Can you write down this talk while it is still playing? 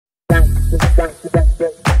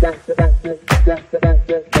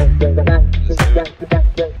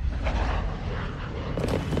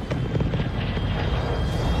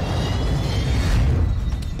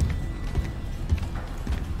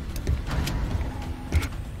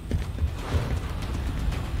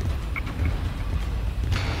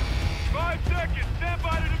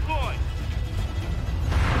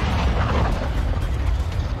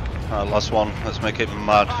Last one, let's make it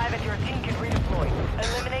mad. And your team can redeploy.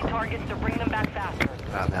 Eliminate targets to bring them back faster.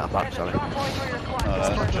 Back, sorry.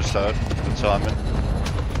 Just out, good timing.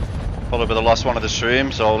 Probably be the last one of the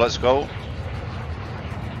stream, so let's go.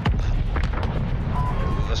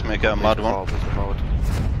 Let's make it a mad one.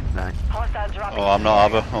 Right. Oh, I'm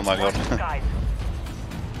not Ava, oh my god.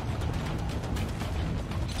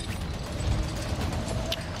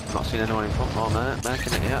 Not seen anyone in front row, mate,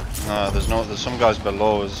 making it yet. No, there's some guys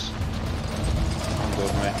below us. I'm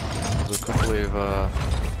good, mate. There's a couple of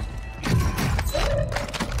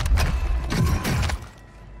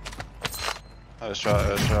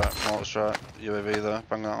airstrike, mortar strike, UAV there,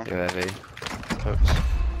 bang that on. UAV. Hooks.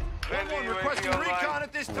 Requesting recon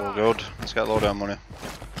at this time. All good, let's get low down money.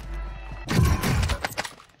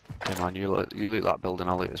 Hey man, you loot that building,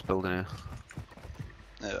 I'll loot this building here.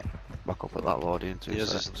 Yeah. Back up at that loading too.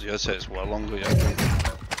 Yours say it's well longer, yeah.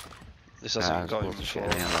 This hasn't got even shit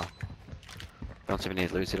in here though. Don't even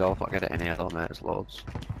need looted off, I'll get it in here though, mate, there's loads.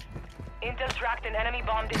 Intel tracked an enemy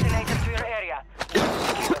bomb detonated to your area.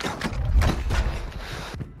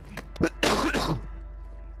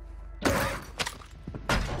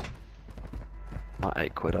 Not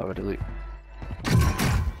 8 quid already, loot.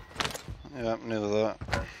 Yeah, nearly that.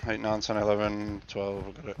 8, 9, 10, 11, 12,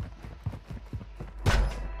 we got it.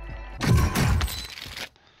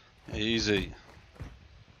 Easy.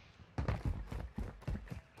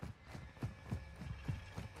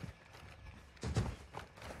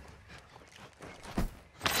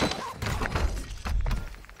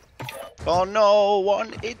 Oh no,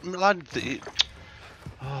 one it lad.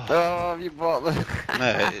 Oh, you bought the.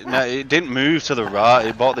 No, it didn't move to the right.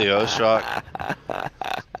 It bought the airstrike.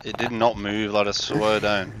 It did not move, lad. I swear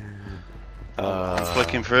down. I'm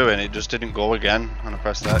flicking through it and it just didn't go again. And I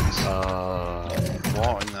pressed X.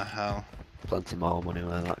 What in the hell? Plenty more money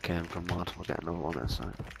where that came from, lad. We'll get another one at a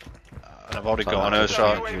side. And I've already got an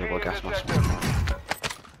airstrike. Gas mask.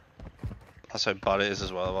 That's how bad it is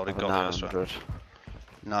as well. I've already got an airstrike.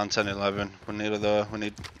 9, 10, 11. We're nearly there. We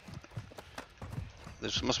need.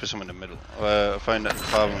 There must be some in the middle. I found it at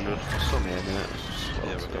 500. Some here, mate.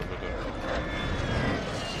 Yeah, we're good.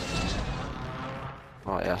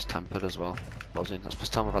 Oh, yeah, it's tempered as well. Buzzing. That's the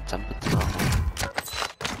first time I've had tempered tonight.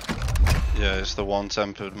 Yeah, it's the one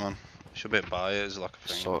tempered, man. Should be a buy it, it's like a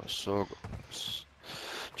thing. So.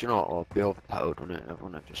 Do you know what? It'll be overpowered, wouldn't it?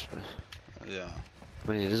 Everyone would just be. Yeah. I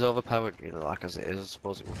mean, it is overpowered, you know, like as it is. I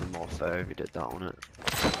suppose it would be more fair if you did that, wouldn't it?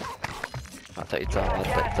 I'll take your time, I'll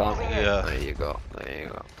take your time. Yeah. There you go, there you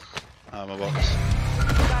go. Armor box. Got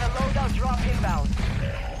a loadout drop inbound.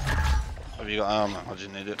 Have you got armor? Or do you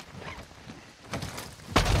need it?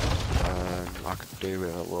 I could do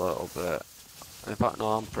with a little bit. In fact, no,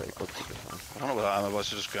 I'm pretty good to be fair. I don't know where that armor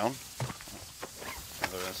box is just gone. Oh,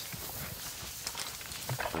 there it is.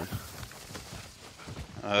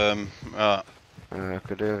 Right. I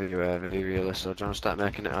could do with you UAV, so do you want to start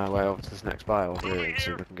making it our way over to this next buy over here and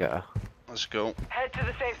see if we can get a Let's go. Head to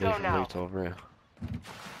the safe zone now. loot over here.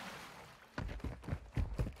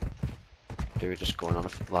 Do we just going on a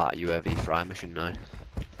like UAV fry mission now?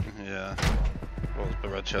 Yeah. What was the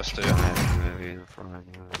red chest here? UAV fry,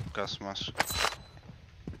 yeah. Gas mask.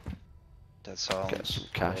 Dead silence. Get some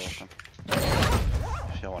cash.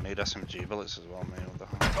 Yeah, I need SMG bullets as well, man. What the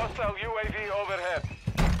hell? Hostile UAV overhead.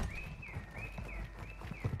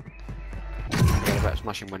 Get about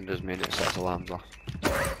smashing windows, mean it sets alarms off.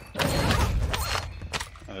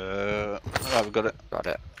 Right, we got it. Got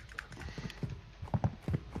it.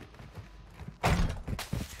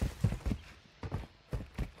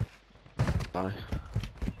 Bye.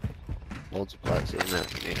 Loads of plates in there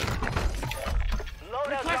if you need them.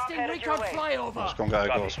 Loadout drop headed your way. Let's go and get a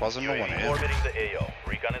ghost. Why is there no one here? Orbiting the AO.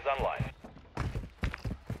 Recon is online.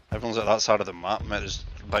 Everyone's at that side of the map, mate. There's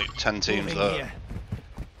about 10 teams there.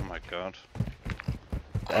 Oh my god.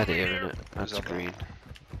 Dead here, innit? That's that green.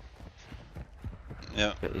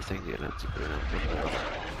 Yeah. But you think you're to green.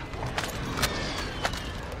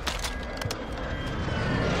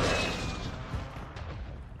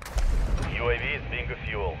 UAV is being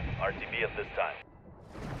refueled. RTB at this time.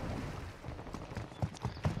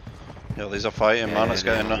 Yeah, these are fighting, man. Let's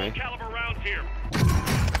get in there. Caliber rounds here.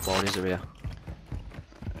 Bodies are here.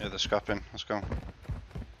 Yeah, they're scrapping. Let's go.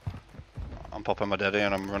 I'm popping my daddy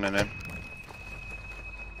and I'm running in.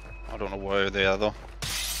 I don't know where they are though.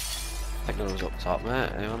 I think there was up top,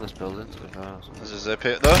 mate. Are you on this building? To be fair, or something? There's a zip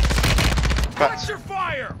hit though. Cracked. Your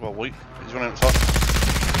fire! Well, weak. He's running up top.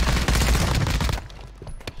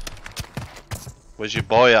 Where's your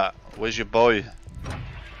boy at? Where's your boy?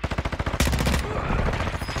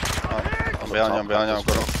 Oh, I'm behind you, I'm behind you, I've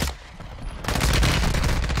got him.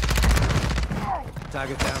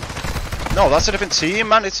 Target down. No, that's a different team,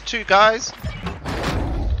 man. It's 2 guys.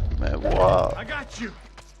 Man, what? I got you.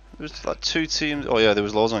 There's like 2 teams. Oh yeah, there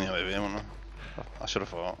was loads on you maybe, wasn't there? I should have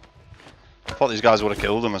thought. I thought these guys would have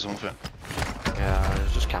killed them or something. Yeah,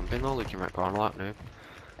 it's just camping though, like you might go on like noob.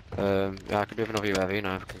 Yeah, I could do another UAV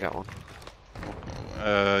now if I can get one.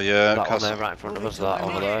 Yeah. That one there right in front of us, that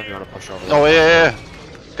over there, if you want to push over there. Oh yeah.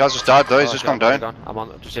 Guy's just died though, he's Oh, just shit, gone I've down. already gone. I'm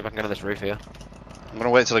on, just see if I can get on this roof here. I'm gonna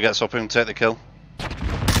wait till he gets up and take the kill.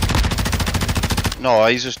 No,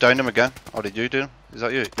 he's just downed him again. Or did you do? Is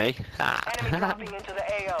that you? Me? Enemy dropping into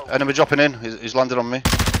the AO. Enemy dropping in, he's landed on me.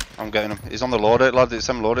 I'm getting him. He's on the loader, lad. It's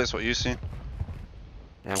them loader, it's what you see.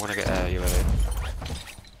 Yeah, I'm gonna get UAV.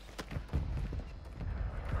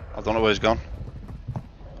 I don't know where he's gone.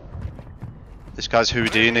 This guy's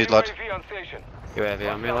Houdini, lad. UAV on station.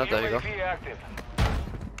 UAV on me, lad, there you go. UAV active.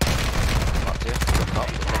 Back to you. Top,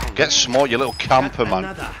 top. Get smart, you little camper, man.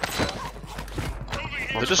 Another.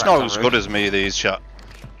 They're just not as good as me, these chat.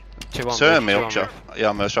 2 on Turn me roof, 2 up, on chat. roof. Yeah,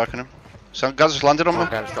 I'm striking him. Some guys just landed on me. One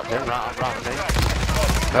guy just dropped in, right on me.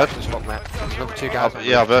 Head. Just fuck, mate. There's another 2 guys. on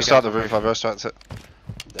Yeah, I roof, 2 burst guys out the on roof, I burst out it.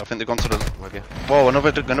 I think they've gone to the... With you. Whoa,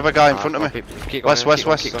 another guy in front of me. Keep West, going, west,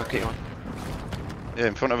 west. Keep going, keep going. Yeah,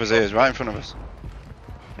 in front of us, right in front of us.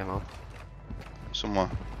 Yeah, man. Somewhere.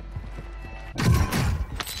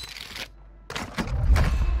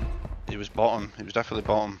 He was bottom, he was definitely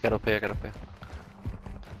bottom. Get up here, get up here.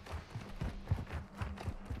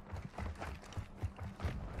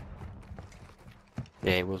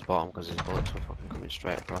 Yeah, he was bottom because his bullets were fucking coming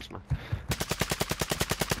straight across me.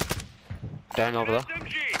 Down over there.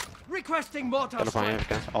 Requesting mortar Get up on you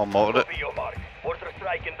strike. again. Oh, motored it. Copy your mark. Mortar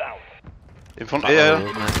strike inbound. In front, Back on the yeah.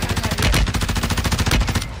 road, mate.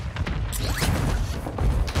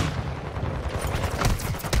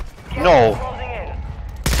 No, Closing in.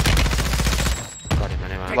 Got him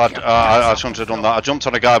anyway. lad, I shouldn't have done that. I jumped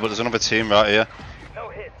on a guy, but there's another team right here. No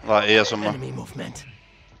hit. Like here somewhere. Enemy movement.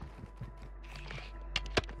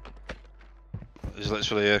 He's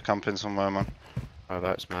literally here camping somewhere, man.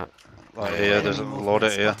 Whereabouts, mate? Like here, there's a Enemy loader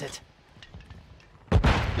movement here. spotted.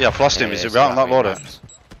 Yeah, I flashed him. Is he right on that loader?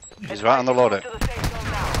 He's right on the loader. To the safe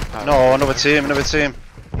zone now. No, another team, another team.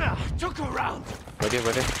 Ah, took a round. Ready,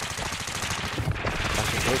 ready.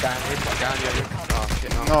 Go down, hit, down, yeah. Oh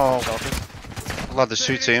shit, no. No. Selfie. Lad, there's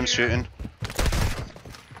 2 teams shooting.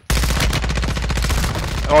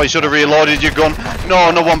 Oh, you should have reloaded your gun.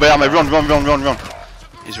 No, no one behind me. Run, run, run, run, run.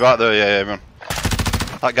 He's right there, yeah, run.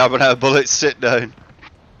 That guy ran out of bullets, sit down.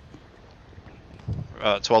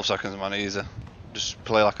 Right, 12 seconds, man, easy. Just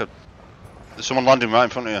play like a... There's someone landing right in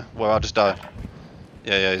front of you, where I just died.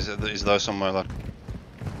 Yeah, he's there somewhere, lad.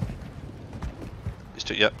 He's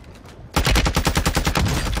yep.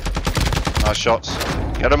 Nice shots.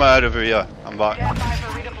 Get him out of here, I'm back. Stand by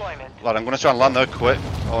for redeployment. Lad, I'm gonna try and land there quick.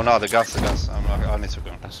 Oh no, the gas. I need to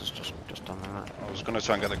go. This is just done that. I was gonna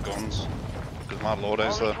try and get the guns. Because my loader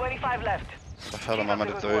is Only there. 25 left. What the hell am I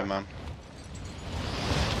meant to do, man?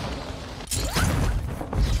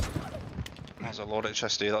 There's a loader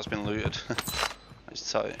chest here that's been looted.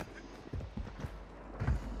 It's tight.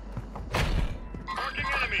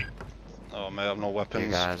 Oh mate, I have no 2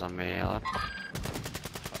 weapons. guys on me, lad.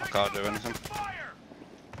 I can't do anything.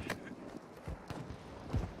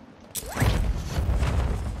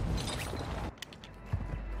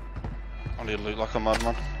 I need to loot like a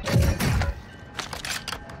madman.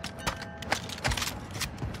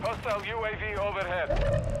 Hostile UAV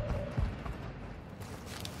overhead.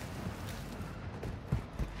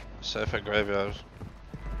 Safe at graveyard.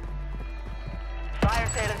 Fire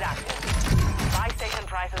sale is active. Buy station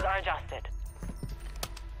prices are adjusted.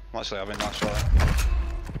 I'm actually having that shot.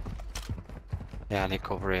 Yeah, I need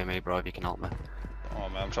cover here, me, bro, if you can help me. Oh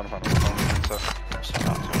man, I'm trying to find a phone. So. So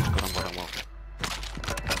that's good, I'm good, I'm well.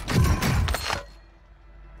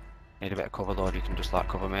 Need a bit of cover though, if you can just like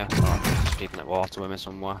cover me. Like, just keeping it water with me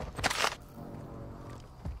somewhere.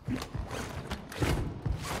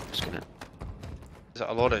 Just gonna... Is that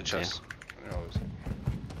a loaded chest? Yeah.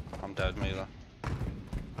 I'm dead, me there.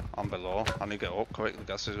 I'm below. I need to get up quick. The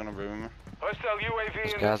gas is gonna ruin me. Hostile UAV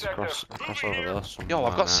There's in the guys sector. across over there somewhere. Yo,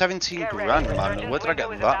 I've got 17 Get ready. grand, The man. surgeon's Where did I window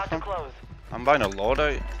get is that about to from? close. I'm buying a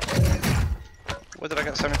loadout. Where did I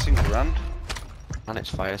get 17 grand? And it's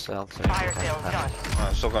fire sale too. Fire sale's done.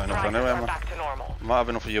 I've still got enough Prices anyway, are man. back to normal. Might have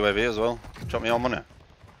enough for UAV as well. Drop me on money.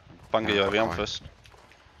 Bang a Yeah, UAV on fine. first.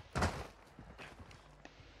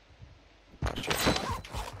 That's true.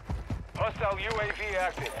 Hostile UAV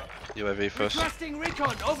active. UAV first. Requesting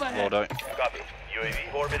recon overhead. Load out. Copy.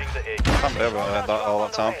 UAV orbiting the AO. Can't bear I had that all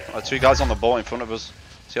that time. I had two guys on the boat in front of us.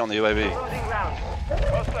 See on the UAV. Losing ground.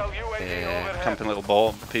 Hostile UAV Yeah, overhead. Camping little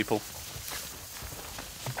boat people.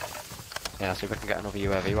 Yeah, see if we can get another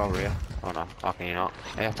UAV while we're here. Oh no, how can you not?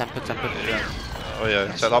 Yeah, tempered. Oh yeah,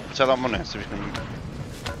 take that money. See if you can.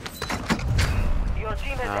 Your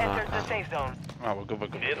team has No, entered no. the safe zone. Oh, we're good. We're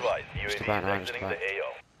good. Be advised, Just UAV about is now, just exiting the about.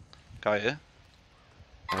 AO. Guy here.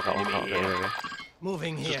 I've got one not the UAV.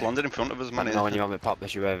 Moving Just here. landed in front of us, man. Let me know when you want me to pop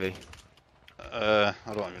this UAV. I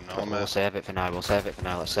don't even know, We'll mate. save it for now, Let's save it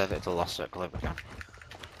to the last circle if we can.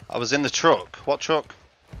 I was in the truck. What truck?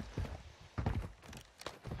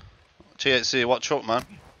 THC, what truck, man?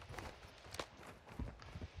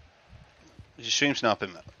 Did you stream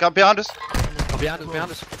snapping, mate? Guy behind us. Oh, behind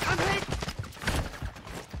us. I'm hit.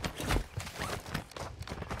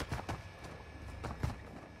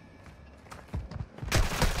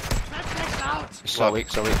 Suspects out. So weak.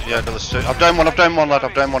 Yeah, there's two. I've down one, lad.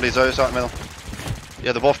 I've down one. He's outside middle.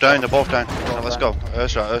 Yeah, they're both down. Right, let's go.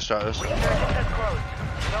 Earthstrike. Insurgents has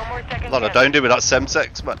closed. No more second Lad, I chances. downed it with that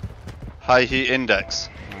Semtex, man. High heat index.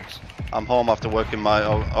 Nice. I'm home after working my.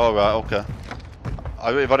 Oh, right, okay.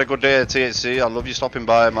 You've had a good day at THC. I love you stopping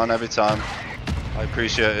by, man, every time. I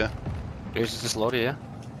appreciate you. Who's this loader here?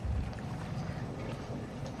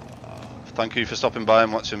 Thank you for stopping by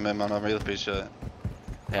and watching me, man. I really appreciate it.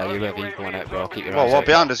 Yeah, UAV going out, bro. Keep your Whoa, eyes what? out.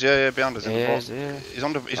 Behind us? Yeah, behind us. In the Yeah, boat. yeah. He's Oh,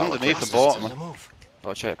 underneath the Hostiles boat, on man. the move.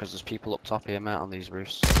 Watch out, because there's people up top here, mate, on these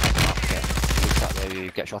roofs.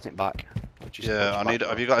 Get shot in back. Yeah, I need.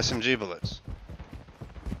 Have you got SMG bullets?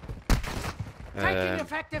 Taking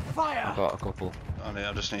effective fire. I've got a couple.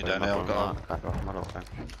 I just need Wait, any. I've got. I got them, I don't think.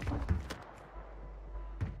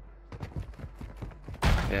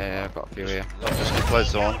 Yeah, I've got a few here. Just deploy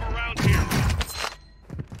zone.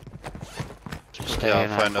 Just Yeah, stay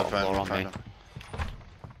in, I I've got a floor on me. found him.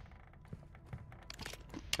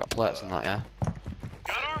 Got plates and that, yeah?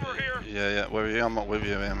 Yeah. Where are you? I'm not with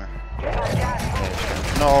you, man. You're not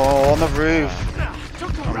gas. No, on the roof.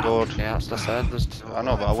 Took a I'm round. good. Yeah, that's what I said. There's... I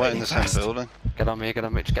know, but I went in the same Fast. building. Get on me,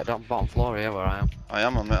 just get down bottom floor here where I am. I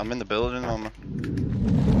am. I'm in the building, man.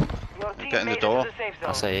 Your team Get in the made it door. to the safe I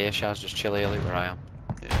zone. say here, Shaz, just chill here, look where I am.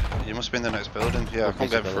 Yeah, you must be in the next building. Yeah, I Good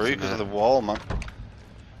can't get through visibility, because of mate. the wall, man.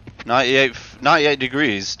 98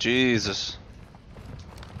 degrees. Jesus.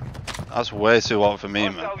 That's way too hot for me,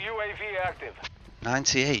 man. Hostile UAV active.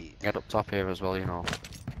 98. Get up top here as well, you know.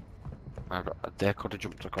 They could have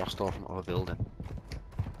jumped across door from other building.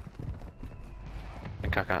 I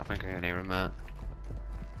can't think I can hear him, mate.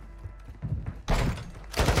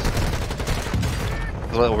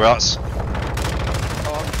 The little rats.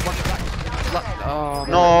 Oh,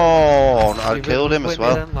 No, I You killed him as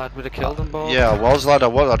would've well. been, lad, would have killed them both. Yeah, I was, lad. I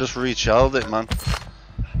was. I just reshelled it, man.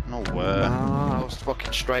 No way. No, I was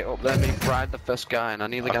fucking straight up there, me fried the first guy, and I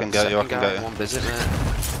nearly I got can the get you, I second can guy get in you. one visit, mate.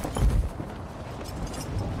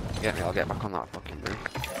 Get me, I'll get back on that fucking roof.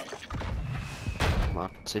 Come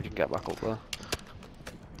on, see if you can get back up there.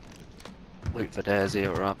 Loot for days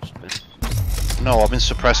here, or I've just been. No, I've been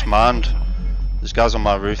suppressed manned. There's guys on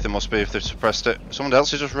my roof. They must be if they've suppressed it. Someone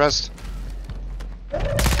else has just rezzed.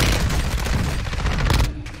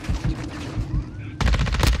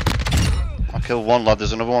 I killed one lad.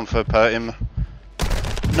 There's another one for him.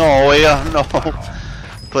 No, yeah, no.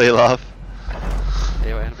 Play laugh.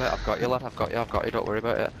 Here, wait in a bit, I've got you, lad, I've got you, don't worry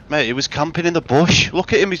about it. Mate, he was camping in the bush.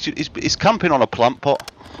 Look at him. He's camping on a plant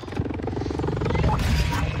pot.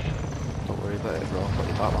 Don't worry about it, bro. Put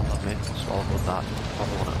your back on me. Swallow good that.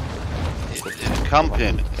 Probably wanna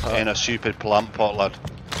Camping in a stupid plant pot, lad.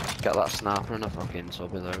 get that sniper and a fucking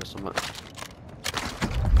sub in there or something.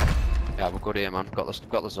 Yeah, we're good here, man. Got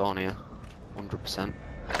the zone here. 100%.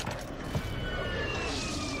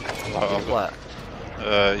 I've got- Split.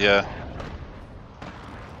 Yeah.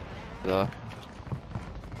 Yeah.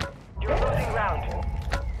 You're losing ground.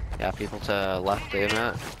 Yeah, people to left here,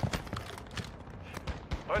 mate.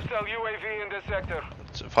 Hostile UAV in this sector.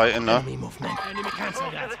 It's fighting now. Enemy movement. Enemy cancel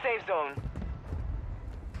Move to that. the safe zone.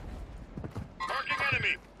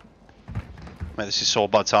 Mate, this is so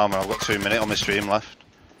bad time. I've got 2 minutes on my stream left.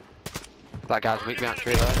 That guy's weak behind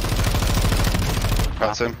tree there.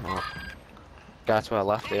 Cracked him. Oh. Guy to our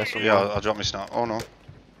left here, somewhere. Yeah, I dropped my snap. Oh no.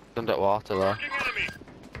 Under water there.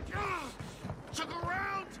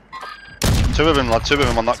 Two of them, lad. Two of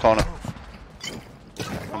them on that corner.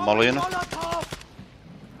 I'm mollying. Molotov.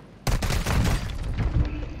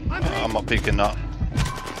 I'm not peeking that.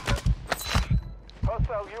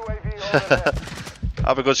 Hostile UAV overhead.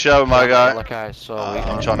 Have a good show, my guy. Okay, so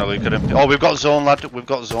I'm trying to look at him. Oh, we've got zone, lad. We've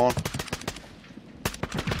got zone.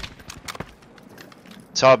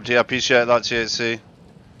 Tab, do you appreciate that, THC?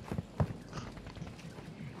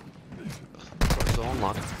 zone,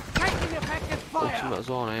 lad. Taking effective fire. Ultimate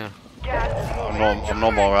zone here. Gas is moving. I'm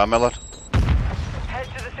no more ammo, lad. Head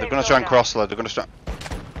to the They're safe gonna zone try and now. cross, lad. They're gonna try.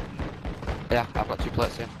 Yeah, I've got 2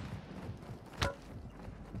 plates here.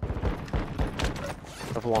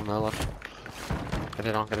 Another one there, lad. Get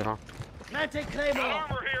it on, get it on. Planting claymore.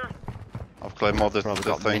 I've claimed more the Bro, I've the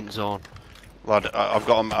got thing, mint zone. lad. I've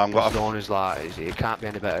got him. I've got. This zone is like, it can't be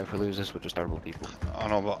any better if we lose this, we're just terrible people. I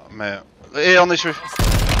know, but mate. Here on this roof.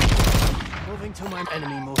 Moving to my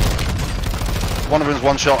enemy moving. One of them's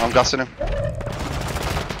one shot. I'm gassing him.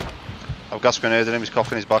 I've gas grenaded him. He's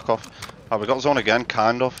coughing his back off. Oh, we got zone again,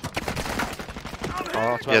 kind of.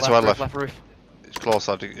 Oh, Yeah, to our left. left roof. It's close,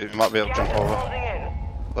 lad. He might be able to Gas jump is over. closing in.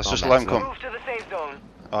 Let's Oh, just man, let him so- come. Move to the safe zone.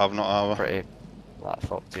 I've not armor. Pretty, like,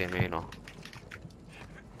 fucked him, you know.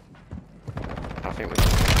 I think we've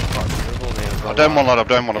got dribble here as well. I've done one, lad. I've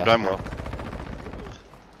done one. Yeah, I've done bro. one.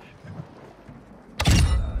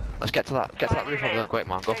 Let's get to that roof over there quick,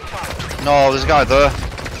 man, go. No, there's a guy there.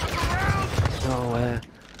 No way.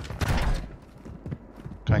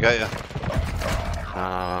 Can I get you?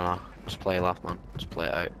 No. Just play it off, man. Just play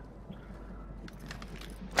it out.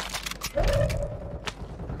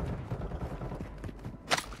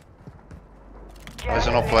 There's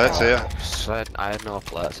no plates here. Said I had no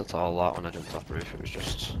plates at all that when I jumped off the roof, it was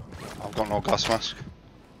just... I've got no gas mask.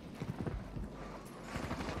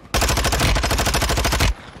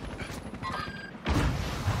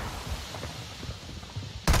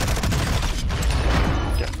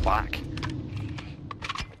 Get back.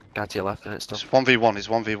 Guy to your left and it's It's stuff. 1v1. It's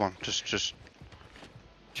 1v1. Just.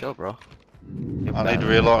 Chill, bro. You're I better need than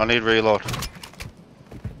reload. I need reload. him.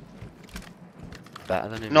 Better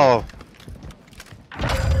than him. No.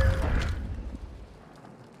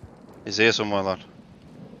 He's here somewhere, lad.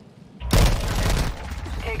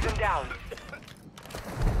 Take them down.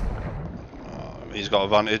 He's got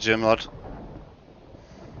advantage, him, lad.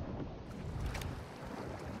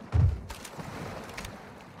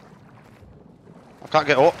 I can't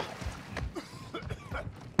get up.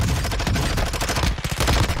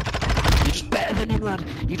 You're just better than him, lad.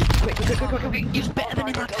 You just quick. You're just better than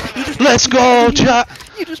him, lad. You just Let's better than go, him. chat.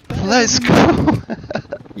 You're just better Let's than him. go.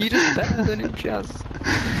 You're just better than him, Chaz.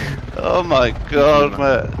 Oh my god,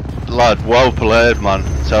 mate. Lad, well played, man.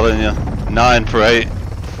 Telling you. 9 for 8.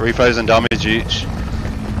 3,000 damage each.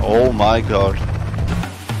 Oh my god.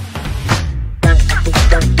 Bang, bang,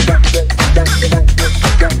 bang, bang, bang, bang, bang, bang, bang,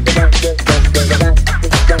 bang, bang, bang, bang, bang, bang,